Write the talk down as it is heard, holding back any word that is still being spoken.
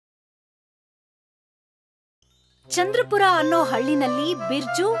ಚಂದ್ರಪುರ ಅನ್ನೋ ಹಳ್ಳಿನಲ್ಲಿ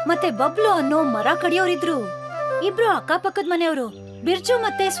ಬಿರ್ಜು ಮತ್ತೆ ಬಬ್ಲು ಅನ್ನೋ ಮರ ಕಡಿಯೋರಿದ್ರು. ಇಬ್ರು ಅಕ್ಕಪಕ್ಕದ ಮನೆಯವರು. ಬಿರ್ಜು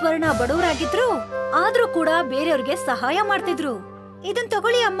ಮತ್ತೆ ಸ್ವರ್ಣ ಬಡವರಾಗಿದ್ರು, ಆದ್ರೂ ಕೂಡ ಬೇರೆಯವ್ರಿಗೆ ಸಹಾಯ ಮಾಡ್ತಿದ್ರು. ಇದನ್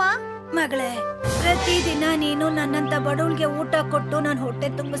ತಗೊಳ್ಳಿ ಅಮ್ಮ. ಮಗಳೇ, ಪ್ರತಿದಿನ ನೀನು ನನ್ನಂತ ಬಡವಳಿಗೆ ಊಟ ಕೊಟ್ಟು ನನ್ ಹೊಟ್ಟೆ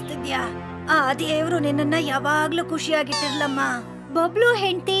ತುಂಬಿಸ್ತಿದ್ಯಾ. ಆ ದೇವ್ರು ನಿನ್ನನ್ನ ಯಾವಾಗ್ಲೂ ಖುಷಿಯಾಗಿಟ್ಟಿರ್ಲಮ್ಮ. ಬಬ್ಲು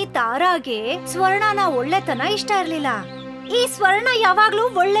ಹೆಂಡತಿ ತಾರಾಗೆ ಸ್ವರ್ಣನ ಒಳ್ಳೆತನ ಇಷ್ಟ ಇರ್ಲಿಲ್ಲ. ಈ ಸ್ವರ್ಣ ಯಾವಾಗ್ಲೂ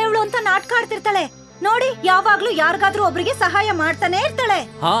ಒಳ್ಳೆಯವಳು ಅಂತ ನಾಟಕ ಆಡ್ತಿರ್ತಾಳೆ ನೋಡಿ. ಯಾವಾಗ್ಲೂ ಯಾರಿಗಾದ್ರೂ ಒಬ್ರಿಗೆ ಸಹಾಯ ಮಾಡ್ತಾನೆ ಇರ್ತಾಳೆ.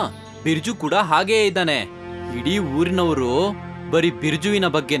 ಹಾ, ಬಿರ್ಜು ಕೂಡ ಹಾಗೇ ಇದ್ದಾನೆ. ಇಡೀ ಊರಿನವರು ಬರೀ ಬಿರ್ಜುವಿನ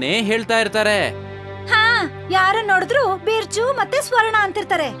ಬಗ್ಗೆನೇ ಹೇಳ್ತಾ ಇರ್ತಾರೆ. ಹಾ, ಯಾರ ನೋಡಿದ್ರು ಬಿರ್ಜು ಮತ್ತೆ ಸ್ವರ್ಣ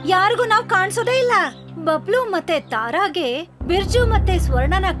ಅಂತಿರ್ತಾರೆ. ಯಾರಿಗೂ ನಾವ್ ಕಾಣಿಸೋದೇ ಇಲ್ಲ. ಬಬ್ಲು ಮತ್ತೆ ತಾರಾಗೆ ಬಿರ್ಜು ಮತ್ತೆ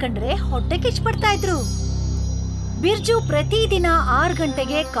ಸ್ವರ್ಣನ ಕಂಡ್ರೆ ಹೊಟ್ಟೆ ಕಿಚ್ಪಡ್ತಾ ಇದ್ರು. ಬಿರ್ಜು ಪ್ರತಿದಿನ 6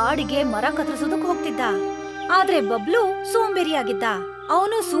 ಗಂಟೆಗೆ ಕಾಡಿಗೆ ಮರ ಕತ್ತರಿಸೋದಕ್ ಹೋಗ್ತಿದ್ದ. ಆದ್ರೆ ಬಬ್ಲು ಸೋಂಬೇರಿಯಾಗಿದ್ದ.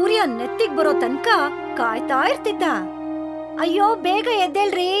 ಅವನು ಸೂರ್ಯ ನೆತ್ತಿಗ್ ಬರೋ ತನಕ ಕಾಯ್ತಾ ಇರ್ತಿದ್ದ. ಅಯ್ಯೋ, ಬೇಗ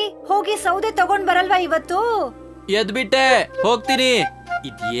ಎದ್ದೇಳ್ರಿ, ಹೋಗಿ ಸೌದೆ ತಗೊಂಡ್ ಬರಲ್ವಾ ಇವತ್ತು? ಎದ್ಬಿಟ್ಟೆ, ಹೋಗ್ತೀನಿ.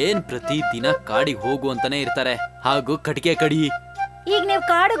 ಇದೇನ್ ಪ್ರತಿ ದಿನ ಕಾಡಿಗೆ ಹೋಗು ಅಂತಾನೆ ಇರ್ತಾರೆ. ಹಾಗೂ ಕಟಿಕೆ ಕಡಿ. ಈಗ ನೀವ್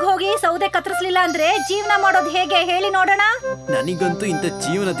ಕಾಡಿಗೆ ಹೋಗಿ ಸೌದೆ ಕತ್ತರಿಸ್ಲಿಲ್ಲ ಅಂದ್ರೆ ಜೀವನ ಮಾಡೋದ್ ಹೇಗೆ ಹೇಳಿ ನೋಡೋಣ. ನನಗಂತೂ ಇಂಥ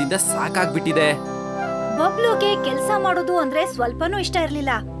ಜೀವನದಿಂದ ಸಾಕಾಗ್ಬಿಟ್ಟಿದೆ. ಬಬ್ಲುಗೆ ಕೆಲ್ಸ ಮಾಡೋದು ಅಂದ್ರೆ ಸ್ವಲ್ಪನೂ ಇಷ್ಟ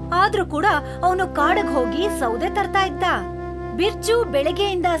ಇರ್ಲಿಲ್ಲ. ಆದ್ರೂ ಕೂಡ ಅವನು ಕಾಡಿಗೆ ಹೋಗಿ ಸೌದೆ ತರ್ತಾ ಇದ್ದ. ಬಿರ್ಜು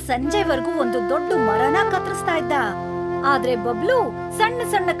ಬೆಳಗ್ಗೆಯಿಂದ ಸಂಜೆವರೆಗೂ ಒಂದು ದೊಡ್ಡ ಮರನ ಕತ್ತರಿಸ್ತಾ ಇದ್ದ. ಆದ್ರೆ ಬಬ್ಲು ಸಣ್ಣ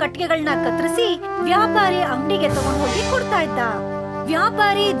ಸಣ್ಣ ಕಟ್ಟಿಗೆಗಳನ್ನ ಕತ್ತರಿಸಿ ವ್ಯಾಪಾರಿ ಅಂಗಡಿಗೆ ತಗೊಂಡು ಹೋಗಿ ಕೊಡ್ತಾ ಇದ್ದ.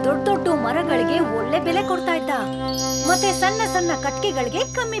 ವ್ಯಾಪಾರಿ ದೊಡ್ಡ ದೊಡ್ಡ ಮರಗಳಿಗೆ ಒಳ್ಳೆ ಬೆಲೆ ಕೊಡ್ತಾ ಇದ್ದ, ಮತ್ತೆ ಸಣ್ಣ ಸಣ್ಣ ಕಟ್ಟಿಗೆಗಳಿಗೆ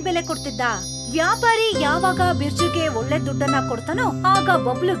ಕಮ್ಮಿ ಬೆಲೆ ಕೊಡ್ತಿದ್ದ. ವ್ಯಾಪಾರಿ ಯಾವಾಗ ಬಿರ್ಜುಗೆ ಒಳ್ಳೆ ದುಡ್ಡನ್ನ ಕೊಡ್ತಾನೋ ಆಗ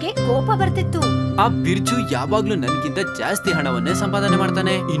ಬಬ್ಲುಗೆ ಕೋಪ ಬರ್ತಿತ್ತು. ಆ ಬಿರ್ಜು ಯಾವಾಗ್ಲೂ ನನ್ಗಿಂತ ಜಾಸ್ತಿ ಹಣವನ್ನೇ ಸಂಪಾದನೆ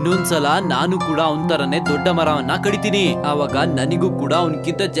ಮಾಡ್ತಾನೆ. ಇನ್ನೊಂದ್ಸಲ ನಾನು ಕೂಡ ಅವನ್ ತರನೇ ದೊಡ್ಡ ಮರವನ್ನ ಕಡಿತೀನಿ. ಆವಾಗ ನನಗೂ ಕೂಡ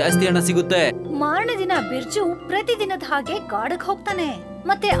ಅವನ್ಕಿಂತ ಜಾಸ್ತಿ ಹಣ ಸಿಗುತ್ತೆ. ಮಾರನೇ ದಿನ ಬಿರ್ಜು ಪ್ರತಿದಿನದ ಹಾಗೆ ಕಾಡಿಗೆ ಹೋಗ್ತಾನೆ.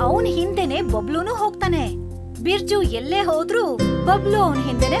 ಮತ್ತೆ ಅವನ್ ಹಿಂದೆನೆ ಬಬ್ಲುನು ಹೋಗ್ತಾನೆ. ಬಿರ್ಜು ಎಲ್ಲೇ ಹೋದ್ರು ಬಬ್ಲು ಅವನ್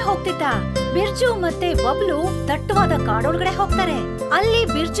ಹಿಂದೆನೆ ಹೋಗ್ತಿದ್ದ. ಬಿರ್ಜು ಮತ್ತೆ ಬಬ್ಲು ದಟ್ಟವಾದ ಕಾಡೊಳಗಡೆ ಹೋಗ್ತಾರೆ. ಅಲ್ಲಿ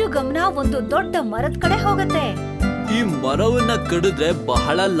ಬಿರ್ಜು ಗಮನ ಒಂದು ದೊಡ್ಡ ಮರದ ಕಡೆ ಹೋಗುತ್ತೆ. ಈ ಮರವನ್ನ ಕಡಿದ್ರೆ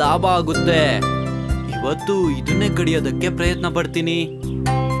ಬಹಳ ಲಾಭ ಆಗುತ್ತೆ. ಇವತ್ತು ಇದನ್ನೇ ಕಡಿಯೋದಕ್ಕೆ ಪ್ರಯತ್ನ ಪಡ್ತೀನಿ.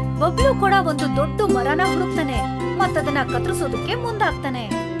 ಬಬ್ಲು ಕೂಡ ಒಂದು ದೊಡ್ಡ ಮರನ ಹುಡುಕ್ತಾನೆ ಮತ್ತದನ್ನ ಕತ್ತರಿಸೋದಕ್ಕೆ ಮುಂದಾಗ್ತಾನೆ.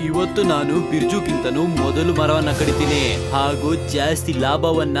 ಇವತ್ತು ನಾನು ಬಿರ್ಜುಗಿಂತನೂ ಮೊದಲು ಮರವನ್ನ ಕಡಿತೀನಿ ಹಾಗೂ ಜಾಸ್ತಿ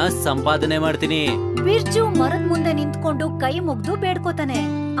ಲಾಭವನ್ನ ಸಂಪಾದನೆ ಮಾಡ್ತೀನಿ. ಬಿರ್ಜು ಮರದ ಮುಂದೆ ನಿಂತ್ಕೊಂಡು ಕೈ ಮುಗ್ದು ಬೇಡ್ಕೋತಾನೆ.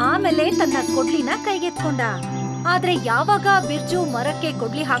 ಆಮೇಲೆ ತನ್ನ ಕೊಡ್ಲಿನ ಕೈಗೆತ್ಕೊಂಡ. ಆದ್ರೆ ಯಾವಾಗ ಬಿರ್ಜು ಮರಕ್ಕೆ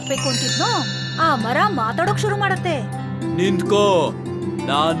ಕೊಡ್ಲಿ ಹಾಕ್ಬೇಕು ಅಂತಿದ್ನೋ ಆ ಮರ ಮಾತಾಡೋಕ್ ಶುರು ಮಾಡತ್ತೆ. ನಿಂತ್ಕೋ,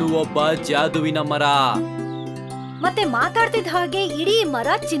 ನಾನು ಒಬ್ಬ ಜಾದುವಿನ ಮರ. ಮತ್ತೆ ಮಾತಾಡ್ತಿದ್ದ ಹಾಗೆ ಇಡೀ ಮರ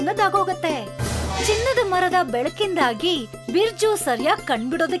ಚಿನ್ನದಾಗೋಗತ್ತೆ. ಚಿನ್ನದ ಮರದ ಬೆಳಕಿಂದಾಗಿ ಬಿರ್ಜು ಸರಿಯಾಗಿ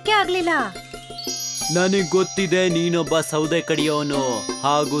ಕಣ್ಬಿಡೋದಕ್ಕೆ ಆಗ್ಲಿಲ್ಲ. ನನಗ್ ಗೊತ್ತಿದೆ ನೀನೊಬ್ಬ ಸೌದೆ ಕಡಿಯೋನು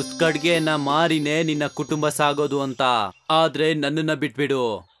ಹಾಗೂ ಕಡ್ಗೆಯನ್ನ ಮಾರಿನೇ ನಿನ್ನ ಕುಟುಂಬ ಸಾಗೋದು ಅಂತ. ಆದ್ರೆ ನನ್ನನ್ನ ಬಿಟ್ಬಿಡು.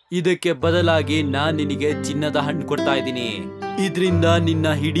 ಇದಕ್ಕೆ ಬದಲಾಗಿ ನಾನ್ ನಿನಗೆ ಚಿನ್ನದ ಹಣ್ಣು ಕೊಡ್ತಾ ಇದ್ದೀನಿ. ಇದ್ರಿಂದ ನಿನ್ನ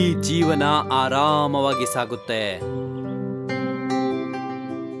ಇಡೀ ಜೀವನ ಆರಾಮವಾಗಿ ಸಾಗುತ್ತೆ.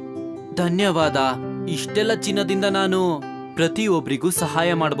 ಧನ್ಯವಾದ. ಇಷ್ಟೆಲ್ಲ ಚಿನ್ನದಿಂದ ನಾನು ಪ್ರತಿಯೊಬ್ಬರಿಗೂ ಸಹಾಯ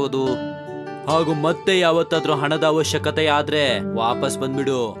ಮಾಡಬಹುದು. ಹಾಗೂ ಮತ್ತೆ ಯಾವತ್ತಾದ್ರೂ ಹಣದ ಅವಶ್ಯಕತೆ ಆದ್ರೆ ವಾಪಸ್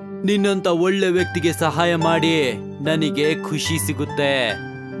ಬಂದ್ಬಿಡು. ನಿನ್ನಂತ ಒಳ್ಳೆ ವ್ಯಕ್ತಿಗೆ ಸಹಾಯ ಮಾಡಿ ನನಗೆ ಖುಷಿ ಸಿಗುತ್ತೆ.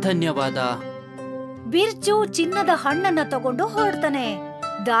 ಧನ್ಯವಾದ. ಬಿರ್ಜು ಚಿನ್ನದ ಹಣ್ಣನ್ನ ತಗೊಂಡು ಹೊರಡ್ತಾನೆ.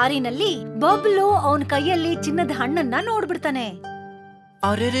 ದಾರಿನಲ್ಲಿ ಬಬ್ಲು ಅವನ್ ಕೈಯಲ್ಲಿ ಚಿನ್ನದ ಹಣ್ಣನ್ನ ನೋಡ್ಬಿಡ್ತಾನೆ.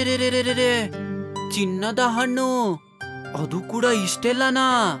 ಅರೆರೆರೆರೆರೆರೆ, ಚಿನ್ನದ ಹಣ್ಣು, ಅದು ಕೂಡ ಇಷ್ಟೆಲ್ಲನಾ?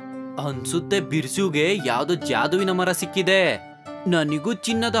 ಅನ್ಸುತ್ತೆ ಬಿರ್ಜುಗೆ ಯಾವ್ದೋ ಜಾದುವಿನ ಮರ ಸಿಕ್ಕಿದೆ. ನನಗೂ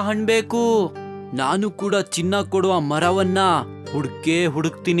ಚಿನ್ನದ ಹಣ್ಣು ಬೇಕು. ನಾನು ಕೂಡ ಚಿನ್ನ ಕೊಡುವ ಮರವನ್ನ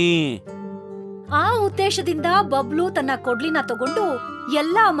ಹುಡುಕ್ತೀನಿ. ಆ ಉದ್ದೇಶದಿಂದ ಬಬ್ಲು ತನ್ನ ಕೊಡ್ಲಿನ ತಗೊಂಡು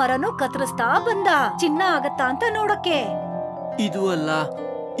ಎಲ್ಲಾ ಮರನು ಕತ್ತರಿಸ್ತಾ ಬಂದ, ಚಿನ್ನ ಆಗತ್ತಾ ಅಂತ ನೋಡಕ್ಕೆ.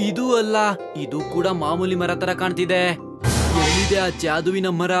 ಇದು ಅಲ್ಲ, ಇದು ಕೂಡ ಮಾಮೂಲಿ ಮರ ತರ ಕಾಣ್ತಿದೆ. ಎಲ್ಲಿದೆ ಆ ಜಾದುವಿನ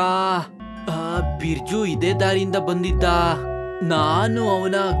ಮರ? ಬಿರ್ಜು ಇದೇ ದಾರಿಯಿಂದ ಬಂದಿದ್ದ. ನಾನು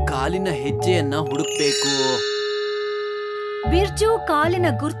ಅವನ ಕಾಲಿನ ಹೆಜ್ಜೆಯನ್ನ ಹುಡುಕ್ಬೇಕು. ಬಿರ್ಜು ಕಾಲಿನ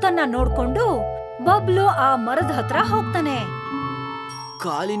ಗುರ್ತನ್ನ ನೋಡ್ಕೊಂಡು ಬಬ್ಲು ಆ ಮರದ ಹತ್ರ ಹೋಗ್ತಾನೆ.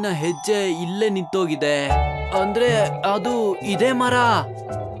 ಕಾಲಿನ ಹೆಜ್ಜೆ ಇಲ್ಲೇ ನಿಂತೋಗಿದೆ. ಅಂದ್ರೆ ಅದು ಇದೇ ಮರ.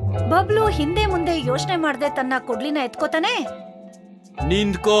 ಬಬ್ಲು ಹಿಂದೆ ಮುಂದೆ ಯೋಚನೆ ಮಾಡದೆ ತನ್ನ ಕೊಡ್ಲಿನ ಎತ್ಕೋತಾನೆ.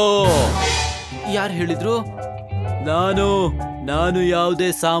 ನಿಂತ್ಕೋ. ಯಾರು ಹೇಳಿದ್ರು? ನಾನು ಯಾವುದೇ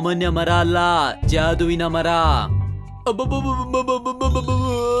ಸಾಮಾನ್ಯ ಮರ ಅಲ್ಲ, ಜಾದುವಿನ ಮರ.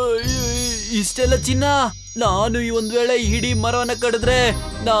 ಇಷ್ಟೆಲ್ಲ ಚಿನ್ನ? ನಾನು ಒಂದ್ ವೇಳೆ ಇಡೀ ಮರವನ್ನ ಕಡಿದ್ರೆ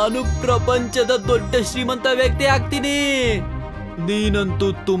ನಾನು ಪ್ರಪಂಚದ ದೊಡ್ಡ ಶ್ರೀಮಂತ ವ್ಯಕ್ತಿ ಆಗ್ತೀನಿ. ನೀನಂತೂ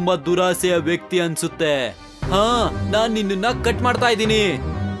ತುಂಬಾ ದುರಾಸೆಯ ವ್ಯಕ್ತಿ ಅನ್ಸುತ್ತೆ. ಹಾ, ನಾನ್ ನಿನ್ನ ಕಟ್ ಮಾಡ್ತಾ ಇದ್ದೀನಿ.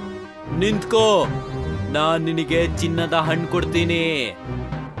 ನಿಂತ್ಕೋ, ನಾನ್ ನಿನಗೆ ಚಿನ್ನದ ಹಣ್ಣು ಕೊಡ್ತೀನಿ.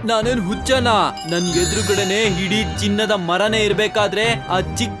 ನಾನೇನ್ ಹುಚ್ಚನ? ನನ್ ಎದುರುಗಡೆನೆ ಇಡೀ ಚಿನ್ನದ ಮರನೇ ಇರ್ಬೇಕಾದ್ರೆ ಆ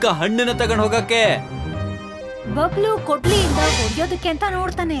ಚಿಕ್ಕ ಹಣ್ಣನ್ನ ತಗೊಂಡ್ ಹೋಗಕ್ಕೆ. ಬಬ್ಲು ಕೊಡ್ಲಿಯಿಂದ ಹೊಡೆಯೋದಕ್ಕೆ ಅಂತ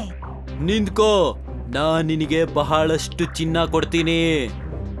ನೋಡ್ತಾನೆ. ನಿಂತ್ಕೋ, ನಾನ್ ನಿನಗೆ ಬಹಳಷ್ಟು ಚಿನ್ನ ಕೊಡ್ತೀನಿ,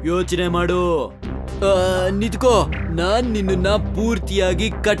 ಯೋಚನೆ ಮಾಡು. ನಿಂತ್ಕೋ, ನಾನ್ ನಿನ್ನ ಪೂರ್ತಿಯಾಗಿ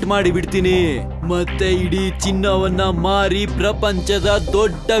ಕಟ್ ಮಾಡಿ ಬಿಡ್ತೀನಿ. ಮತ್ತೆ ಇಡೀ ಚಿನ್ನವನ್ನ ಮಾರಿ ಪ್ರಪಂಚದ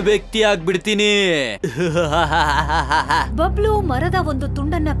ದೊಡ್ಡ ವ್ಯಕ್ತಿ ಆಗ್ಬಿಡ್ತೀನಿ. ಬಬ್ಲು ಮರದ ಒಂದು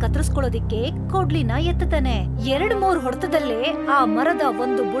ತುಂಡನ್ನ ಕತ್ತರಿಸ್ಕೊಳ್ಳೋದಿಕ್ಕೆ ಕೊಡ್ಲಿನ ಎತ್ತುತ್ತಾನೆ. 2-3 ಹೊಡೆತದಲ್ಲೇ ಆ ಮರದ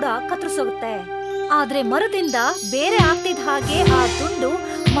ಒಂದು ಬುಡ ಕತ್ತರಿಸೋಗುತ್ತೆ. ಆದ್ರೆ ಮರದಿಂದ ಬೇರೆ ಆಗ್ತಿದ್ದ ಹಾಗೆ ಆ ತುಂಡು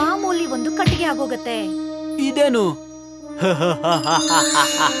ಮಾಮೂಲಿ ಒಂದು ಕಟ್ಟಿಗೆ ಆಗೋಗತ್ತೆ. ಇದೇನು?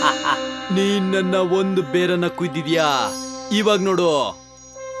 ನೀನ್ ನನ್ನ ಒಂದು ಬೇರನ್ನ ಕುಯ್ದಿದ್ಯಾ? ಇವಾಗ ನೋಡು.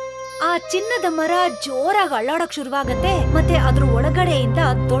 ಆ ಚಿನ್ನದ ಮರ ಜೋರಾಗಿ ಅಳ್ಳಾಡಕ್ ಶುರುವಾಗತ್ತೆ. ಮತ್ತೆ ಅದ್ರ ಒಳಗಡೆಯಿಂದ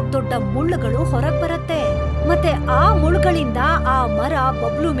ದೊಡ್ಡ ದೊಡ್ಡ ಮುಳ್ಳುಗಳು ಹೊರಗ್ ಬರತ್ತೆ. ಮತ್ತೆ ಆ ಮುಳ್ಳುಗಳಿಂದ ಆ ಮರ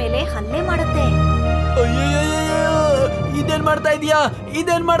ಬಬ್ಲು ಮೇಲೆ ಹಲ್ಲೆ ಮಾಡತ್ತೆ. ಇದೇನ್ ಮಾಡ್ತಾ ಇದೀಯಾ?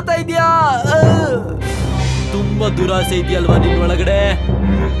 ಇದೇನ್ ಮಾಡ್ತಾ ಇದೀಯಾ? ತುಂಬಾ ದುರಾಸೆ ಇದೆಯಲ್ವಾ ನಿನ್ ಒಳಗಡೆ?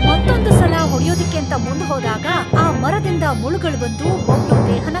 ಮತ್ತೊಂದು ಸಲ ಹೊಡೆಯೋದಿಕ್ಕೆ ಅಂತ ಮುಂದೆ ಹೋದಾಗ ಆ ಮರದಿಂದ ಮುಳ್ಳುಗಳು ಬಂದು ಬಬ್ಲು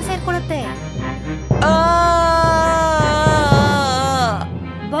ದೇಹನ ಸೇರ್ಕೊಳ್ಳುತ್ತೆ.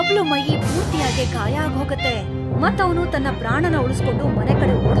 ಬಬ್ಲು ಮೈ ಪೂರ್ತಿಯಾಗಿ ಗಾಯ ಆಗಿ ಹೋಗುತ್ತೆ. ಮತ್ತವನು ತನ್ನ ಪ್ರಾಣನ ಉಳಿಸ್ಕೊಂಡು ಮನೆ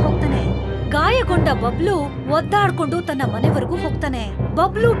ಕಡೆ ಓಡ್ ಹೋಗ್ತಾನೆ. ಗಾಯಗೊಂಡ ಬಬ್ಲು ಒದ್ದಾಡ್ಕೊಂಡು ತನ್ನ ಮನೆವರೆಗೂ ಹೋಗ್ತಾನೆ.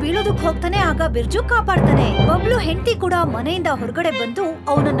 ಬಬ್ಲು ಬೀಳೋದಕ್ ಹೋಗ್ತಾನೆ. ಆಗ ಬಿರ್ಜು ಕಾಪಾಡ್ತಾನೆ. ಬಬ್ಲು ಹೆಂಡತಿ ಕೂಡ ಮನೆಯಿಂದ ಹೊರಗಡೆ ಬಂದು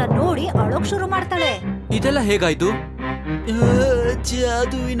ಅವನನ್ನ ನೋಡಿ ಅಳೋಕ್ ಶುರು ಮಾಡ್ತಾಳೆ. ಇದೆಲ್ಲ ಹೇಗಾಯ್ತು?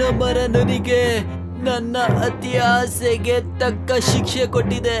 ಜಾದುವಿನ ಮರ ನನಗೆ ನನ್ನ ಅತಿ ಆಸೆಗೆ ತಕ್ಕ ಶಿಕ್ಷೆ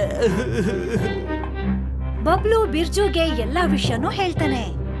ಕೊಟ್ಟಿದೆ. ಬಬ್ಲು ಬಿರ್ಜುಗೆ ಎಲ್ಲಾ ವಿಷಯನೂ ಹೇಳ್ತಾನೆ.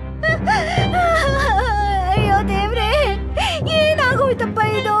 ಅಯ್ಯೋ ದೇವ್ರೆ, ಏನಾಗೋಯ್ತಪ್ಪ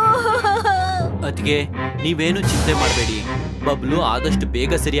ಇದು? ಅದ್ಕೆ ನೀವೇನು ಚಿಂತೆ ಮಾಡಬೇಡಿ, ಬಬ್ಲು ಆದಷ್ಟು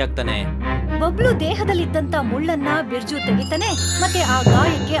ಬೇಗ ಸರಿ ಆಗ್ತಾನೆ. ಬಬ್ಲು ದೇಹದಲ್ಲಿದ್ದಂತ ಮುಳ್ಳನ್ನ ಬಿರ್ಜು ತೆಗಿತಾನೆ. ಮತ್ತೆ ಆ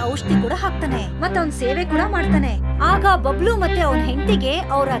ಗಾಯಕ್ಕೆ ಔಷಧಿ ಕೂಡ ಹಾಕ್ತಾನೆ. ಮತ್ತೆ ಅವನ್ ಸೇವೆ ಕೂಡ ಮಾಡ್ತಾನೆ. ಆಗ ಬಬ್ಲು ಮತ್ತೆ ಅವನ್ ಹೆಂಡತಿಗೆ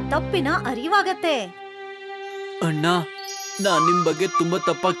ಅವರ ತಪ್ಪಿನ ಅರಿವಾಗತ್ತೆ. ಅಣ್ಣ, ನಾನ್ ನಿಮ್ ಬಗ್ಗೆ ತುಂಬಾ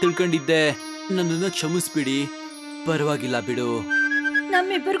ತಪ್ಪಾಗಿ ತಿಳ್ಕೊಂಡಿದ್ದೆ, ನನ್ನನ್ನ ಕ್ಷಮಿಸ್ಬಿಡಿ. ಪರವಾಗಿಲ್ಲ ಬಿಡು.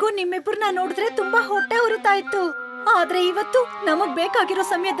 ನಮ್ಮಿಬ್ಬರಿಗೂ ನಿಮ್ಮಿಬ್ಬರನ್ನ ನೋಡಿದ್ರೆ ತುಂಬಾ ಹೊಟ್ಟೆ ಉರಿತಾ ಇತ್ತು. ಆದ್ರೆ ಇವತ್ತು ನಮಗ್ ಬೇಕಾಗಿರೋ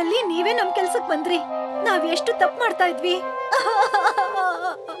ಸಮಯದಲ್ಲಿ ನೀವೇ ನಮ್ ಕೆಲ್ಸಕ್ ಬಂದ್ರಿ. ನಾವ್ ಎಷ್ಟು ತಪ್ಪು ಮಾಡ್ತಾ ಇದ್ವಿ.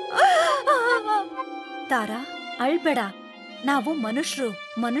 ತಾರಾ, ಅಳ್ಬೇಡ. ನಾವು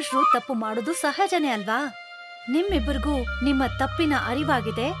ಮನುಷ್ಯರು ತಪ್ಪು ಮಾಡೋದು ಸಹಜನೇ ಅಲ್ವಾ? ನಿಮ್ಮಿಬ್ಬರಿಗೂ ನಿಮ್ಮ ತಪ್ಪಿನ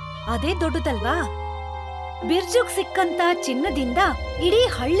ಅರಿವಾಗಿದೆ, ಅದೇ ದೊಡ್ಡದಲ್ವಾ? ಬಿರ್ಜುಗ್ ಸಿಕ್ಕಂತ ಚಿನ್ನದಿಂದ ಇಡೀ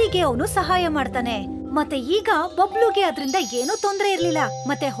ಹಳ್ಳಿಗೆ ಅವನು ಸಹಾಯ ಮಾಡ್ತಾನೆ. ಮತ್ತೆ ಈಗ ಬಬ್ಲುಗೆ ಅದ್ರಿಂದ ಏನೂ ತೊಂದ್ರೆ ಇರ್ಲಿಲ್ಲ.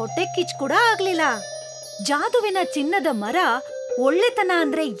 ಮತ್ತೆ ಹೊಟ್ಟೆ ಕಿಚ್ ಕೂಡ ಆಗ್ಲಿಲ್ಲ. ಜಾದುವಿನ ಚಿನ್ನದ ಮರ ಒಳ್ಳೆತನ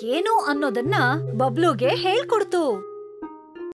ಅಂದ್ರೆ ಏನು ಅನ್ನೋದನ್ನ ಬಬ್ಲುಗೆ ಹೇಳ್ಕೊಡ್ತು.